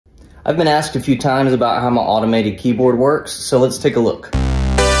I've been asked a few times about how my automated keyboard works, so let's take a look.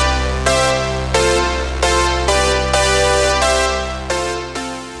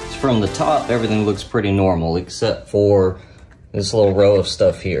 From the top, everything looks pretty normal except for this little row of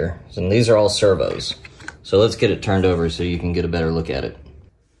stuff here. And these are all servos. So let's get it turned over so you can get a better look at it.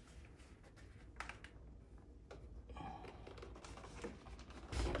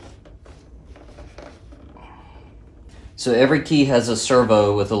 So every key has a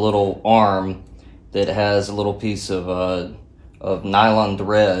servo with a little arm that has a little piece of nylon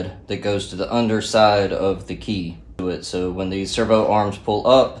thread that goes to the underside of the key. So when these servo arms pull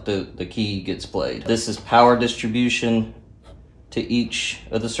up, the key gets played. This is power distribution to each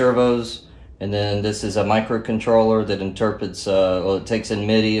of the servos. And then this is a microcontroller that interprets, well, it takes in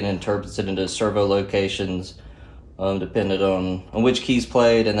MIDI and interprets it into servo locations depending on which key's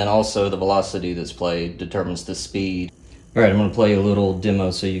played, and then also the velocity that's played determines the speed. All right, I'm gonna play a little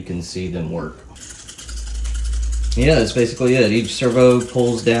demo so you can see them work. Yeah, that's basically it. Each servo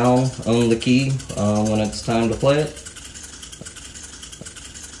pulls down on the key when it's time to play it.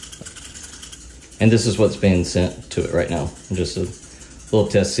 And this is what's being sent to it right now. Just a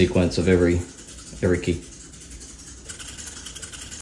little test sequence of every key.